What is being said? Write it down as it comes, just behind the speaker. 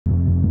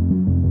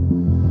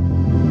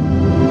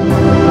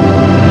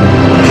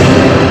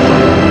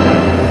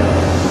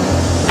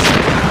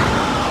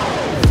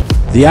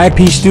The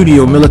IP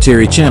Studio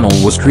Military channel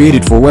was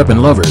created for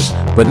weapon lovers,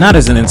 but not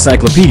as an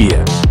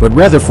encyclopedia, but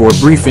rather for a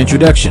brief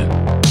introduction.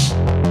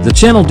 The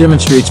channel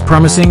demonstrates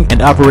promising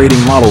and operating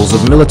models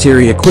of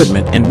military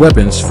equipment and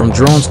weapons, from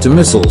drones to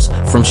missiles,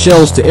 from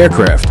shells to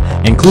aircraft,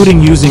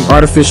 including using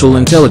artificial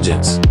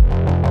intelligence.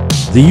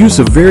 The use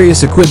of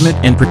various equipment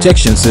and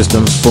protection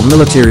systems for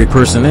military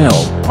personnel,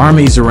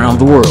 armies around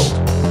the world.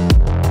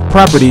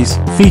 Properties,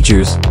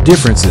 features,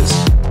 differences.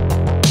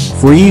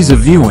 For ease of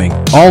viewing,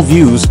 all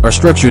views are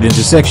structured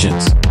into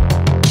sections.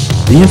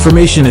 The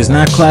information is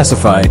not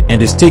classified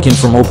and is taken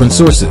from open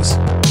sources.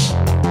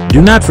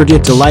 Do not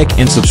forget to like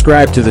and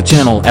subscribe to the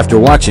channel after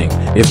watching,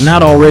 if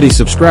not already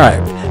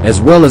subscribed,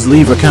 as well as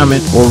leave a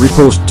comment or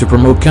repost to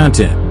promote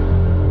content.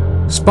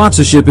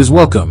 Sponsorship is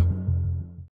welcome.